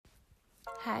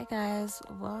Hi guys,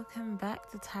 welcome back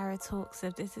to Tara Talks.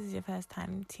 If this is your first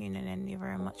time tuning in, you're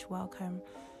very much welcome.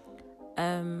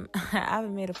 I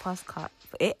haven't made a podcast.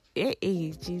 It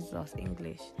is Jesus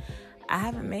English. I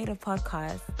haven't made a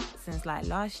podcast since like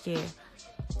last year.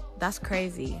 That's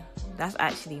crazy. That's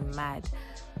actually mad.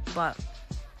 But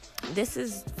this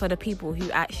is for the people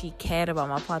who actually cared about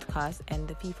my podcast and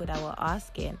the people that were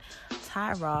asking,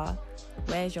 Tyra,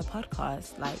 where's your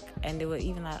podcast? And they were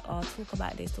even like, oh, talk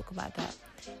about this, talk about that.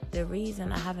 The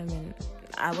reason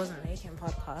I wasn't making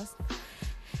podcasts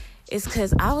is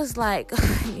because I was like,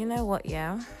 you know what,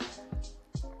 yeah?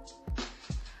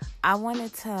 I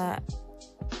wanted to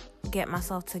get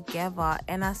myself together,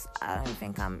 and I don't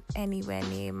think I'm anywhere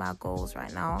near my goals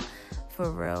right now, for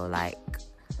real.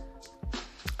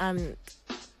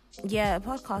 Yeah, a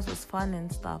podcast was fun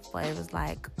and stuff, but it was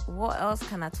like, what else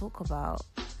can I talk about?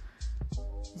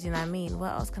 Do you know what I mean?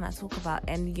 What else can I talk about?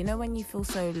 And you know when you feel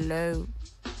so low,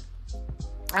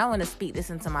 I don't want to speak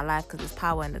this into my life because there's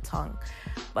power in the tongue,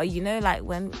 but you know, like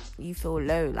when you feel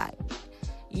low, like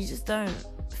you just don't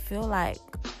feel like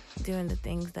doing the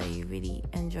things that you really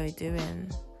enjoy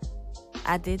doing.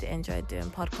 I did enjoy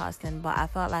doing podcasting, but I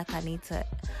felt like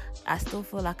I still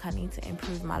feel like I need to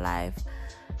improve my life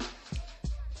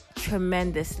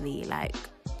tremendously,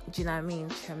 do you know what I mean?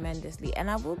 Tremendously.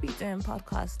 And I will be doing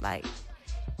podcasts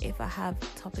if I have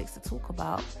topics to talk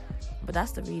about, but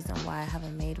that's the reason why I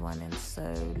haven't made one in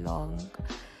so long,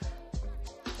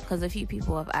 because a few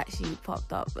people have actually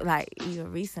popped up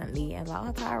even recently and like,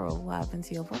 oh Tara, what happened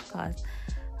to your podcast?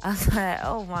 I was like,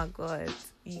 oh my god,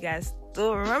 you guys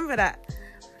still remember that?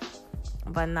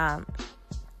 But nah,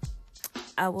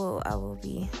 I will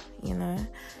be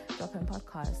dropping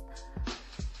podcasts,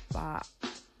 but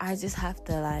I just have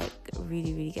to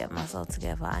really, really get myself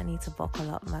together. I need to buckle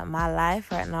up. My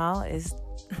life right now is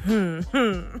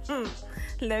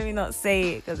let me not say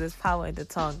it because there's power in the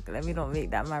tongue. Let me not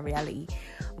make that my reality.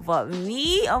 But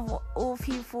me, of all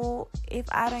people, if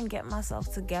I don't get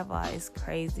myself together, it's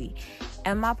crazy.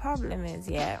 And my problem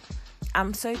is,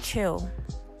 I'm so chill.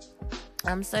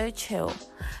 I'm chill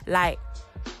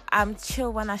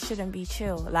when I shouldn't be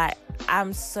chill.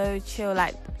 I'm so chill.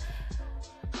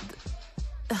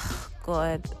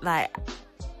 God,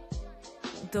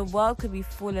 the world could be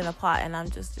falling apart and I'm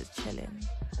just chilling.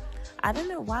 I don't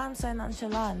know why I'm so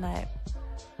nonchalant.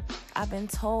 I've been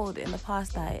told in the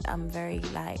past that I'm very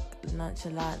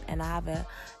nonchalant and I have a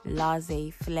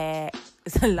laissez-faire,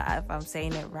 if I'm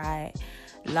saying it right,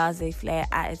 laissez-faire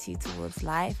attitude towards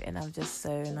life, and I'm just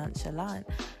so nonchalant.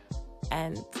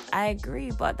 And I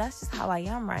agree, but that's just how I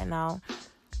am right now.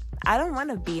 I don't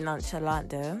want to be nonchalant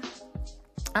though.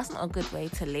 That's not a good way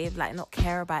to live, not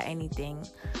care about anything.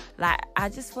 I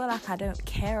just feel like I don't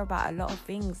care about a lot of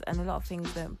things, and a lot of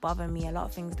things don't bother me, a lot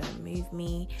of things don't move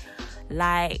me.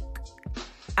 I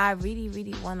really,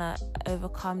 really want to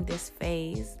overcome this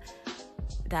phase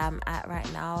that I'm at right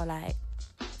now,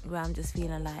 where I'm just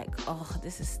feeling oh,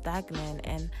 this is stagnant,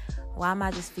 and why am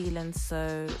I just feeling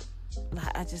so,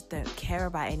 I just don't care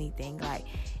about anything,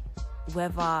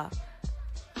 whether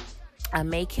I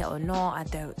make it or not, I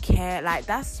don't care.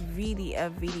 That's really a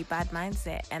really bad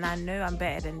mindset, and I know I'm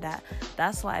better than that.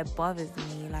 That's why it bothers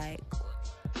me.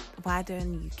 Why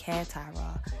don't you care,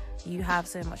 Tyra? You have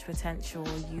so much potential.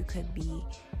 You could be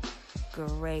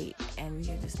great, and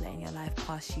you're just letting your life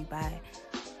pass you by.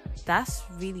 That's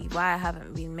really why I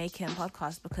haven't been making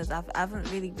podcasts, because I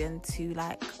haven't really been too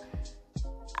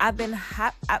I've been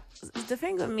the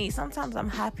thing with me, sometimes I'm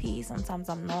happy, sometimes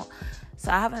I'm not.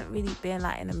 So I haven't really been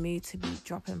in a mood to be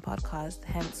dropping podcasts,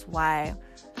 hence why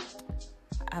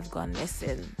I've gone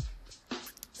missing.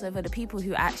 So for the people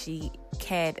who actually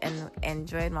cared and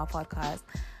enjoyed my podcast,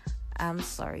 I'm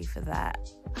sorry for that.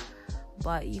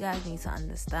 But you guys need to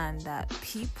understand that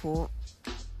people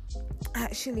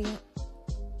actually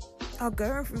are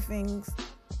going through things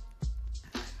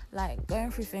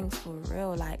for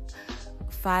real,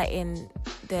 fighting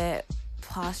their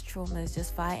past traumas,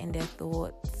 just fighting their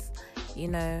thoughts,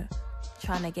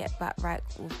 trying to get back right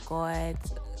with God,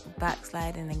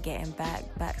 backsliding and getting back,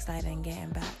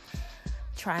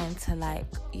 trying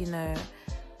to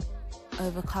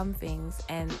overcome things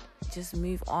and just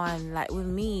move on. With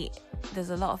me, there's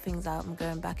a lot of things that I'm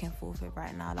going back and forth with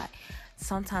right now.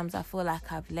 Sometimes I feel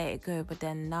like I've let it go, but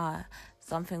then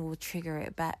something will trigger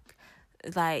it back.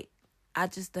 I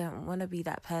just don't want to be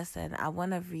that person. I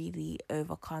want to really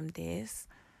overcome this.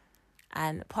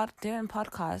 And doing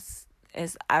podcasts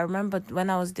I remember when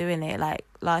I was doing it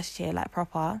last year,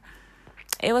 proper,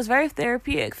 it was very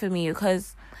therapeutic for me,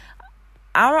 because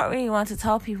I don't really want to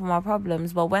tell people my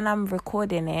problems, but when I'm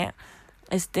recording it,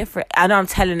 it's different. I know I'm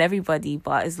telling everybody,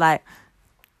 but it's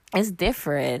it's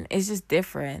different. It's just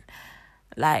different.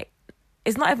 Like,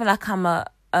 it's not even like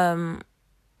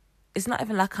it's not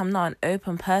even like I'm not an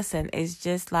open person. It's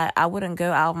just like I wouldn't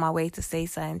go out of my way to say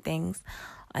certain things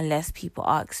unless people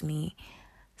ask me.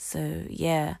 So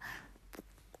yeah.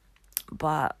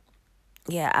 But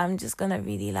yeah, I'm just gonna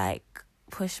really like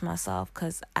push myself,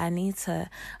 because I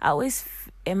always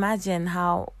imagine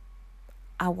how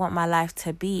I want my life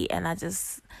to be, and I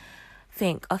just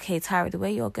think, okay, Tyra, the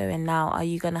way you're going now, are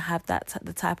you gonna have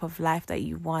the type of life that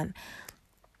you want,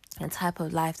 and type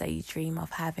of life that you dream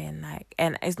of having? Like,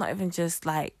 and it's not even just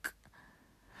like,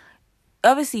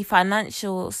 obviously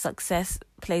financial success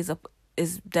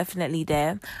is definitely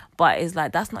there, but it's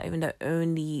like that's not even the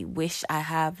only wish I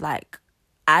have. Like,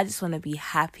 I just want to be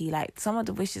happy. Like, some of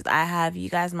the wishes I have, you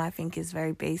guys might think is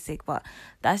very basic, but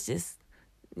that's just,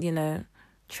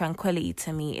 tranquility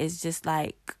to me is just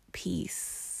like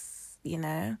peace,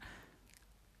 not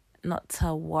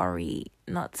to worry,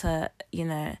 not to,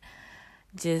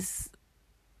 just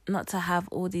not to have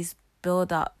all this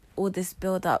build up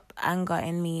anger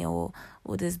in me, or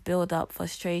all this build up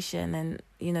frustration and,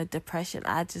 depression.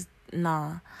 I just,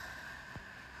 nah.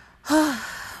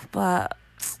 But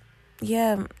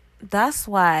yeah, that's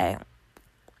why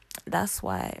I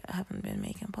haven't been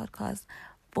making podcasts,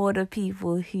 for the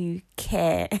people who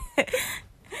care.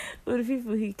 For the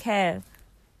people who care.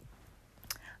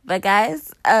 But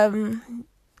guys,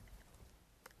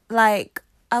 like,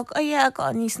 I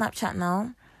got a new Snapchat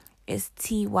now. It's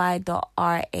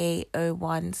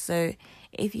ty.raO1. So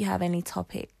if you have any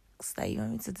topics that you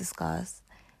want me to discuss,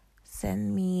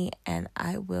 send me and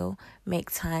I will make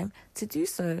time to do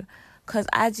so. Because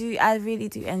I really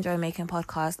do enjoy making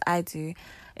podcasts. I do.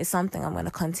 It's something I'm going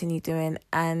to continue doing.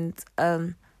 And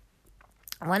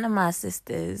one of my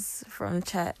sisters from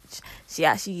church, she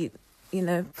actually,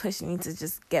 pushed me to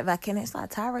just get back in. It's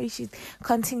like, Tyra, you should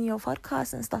continue your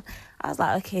podcast and stuff. I was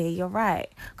like, okay, you're right.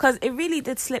 Because it really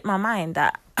did slip my mind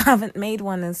that I haven't made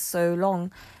one in so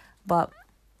long. But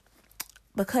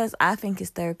because I think it's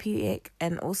therapeutic,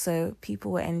 and also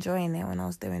people were enjoying it when I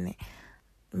was doing it,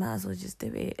 might as well just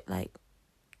do it. Like,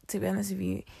 to be honest with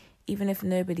you, even if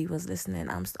nobody was listening,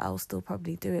 I'll still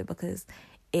probably do it, because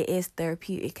it is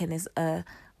therapeutic and it's a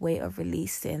way of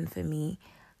releasing for me,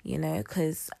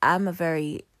 because I'm I've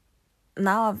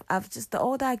just, the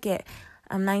older I get,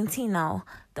 I'm 19 now,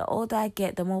 the older I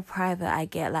get, the more private I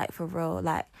get, like, for real.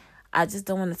 Like, I just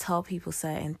don't want to tell people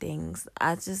certain things.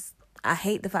 I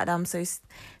hate the fact that I'm so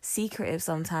secretive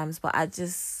sometimes, but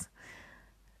there's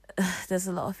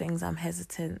a lot of things I'm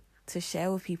hesitant to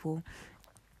share with people.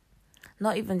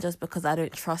 Not even just because I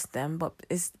don't trust them, but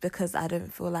it's because I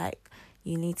don't feel like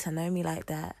you need to know me like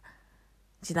that.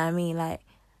 Do you know what I mean? Like,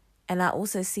 and I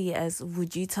also see it as,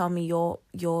 would you tell me your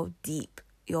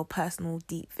personal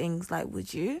deep things? Like,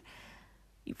 would you?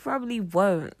 You probably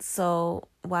won't. So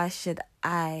why should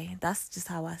I? That's just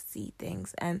how I see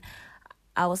things. And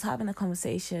I was having a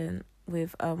conversation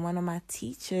with one of my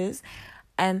teachers,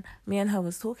 and me and her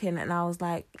was talking, and I was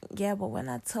like, yeah, but when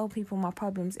I tell people my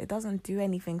problems, it doesn't do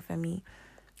anything for me.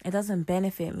 It doesn't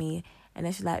benefit me. And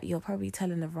then she's like, you're probably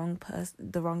telling the wrong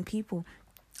people.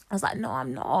 I was like, no,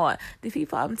 I'm not. The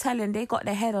people I'm telling, they got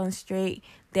their head on straight.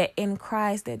 They're in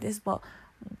Christ. They're this, but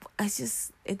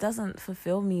it doesn't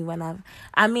fulfill me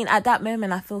at that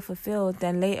moment I feel fulfilled.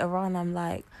 Then later on, I'm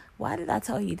like, why did I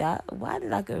tell you that? Why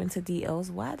did I go into details?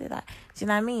 Do you know what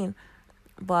I mean?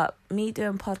 But me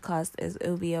doing podcast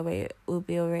it'll be alright.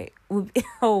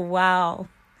 Oh, wow.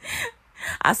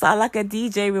 I sound like a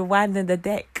DJ rewinding the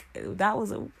deck. That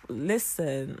was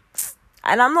listen.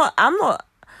 And I'm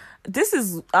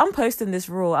posting this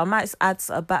raw. I might add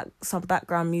some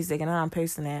background music and then I'm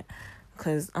posting it.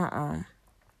 Cause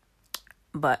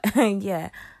but yeah.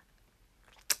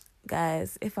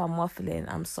 Guys, if I'm waffling,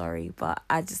 I'm sorry, but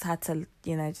I just had to,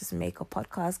 just make a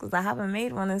podcast because I haven't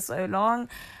made one in so long,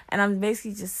 and I'm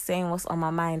basically just saying what's on my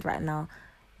mind right now.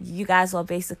 You guys are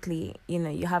basically,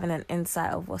 you're having an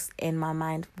insight of what's in my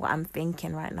mind, what I'm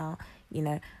thinking right now,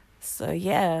 So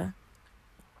yeah.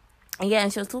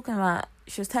 And she was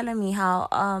telling me how,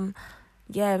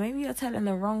 maybe you're telling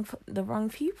the wrong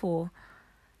people.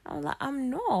 I was like,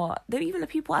 I'm not. They're even the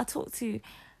people I talk to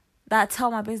that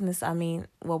tell my business. I mean,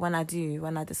 well, when I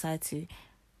decide to,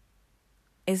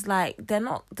 it's like they're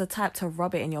not the type to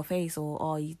rub it in your face,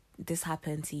 or this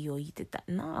happened to you, or you did that.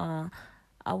 Nah,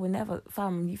 I would never.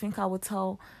 Fam, you think I would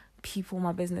tell people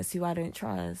my business who I don't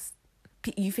trust?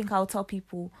 You think I would tell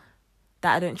people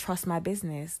that I don't trust my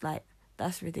business? Like,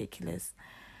 that's ridiculous.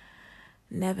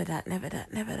 Never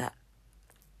that.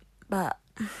 But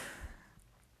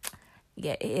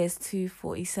yeah, it is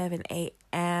 2:47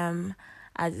 a.m.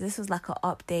 This was like an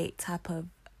update type of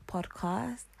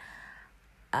podcast.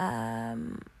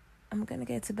 I'm gonna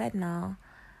go to bed now,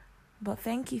 but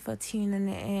thank you for tuning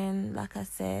in. Like I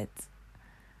said,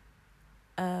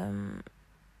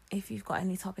 if you've got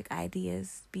any topic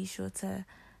ideas, be sure to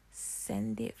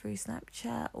send it through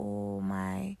Snapchat or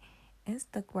my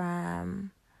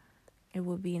Instagram. It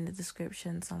will be in the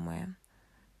description somewhere.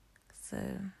 So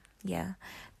yeah,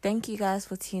 thank you guys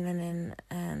for tuning in,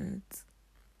 and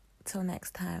till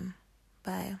next time,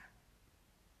 bye.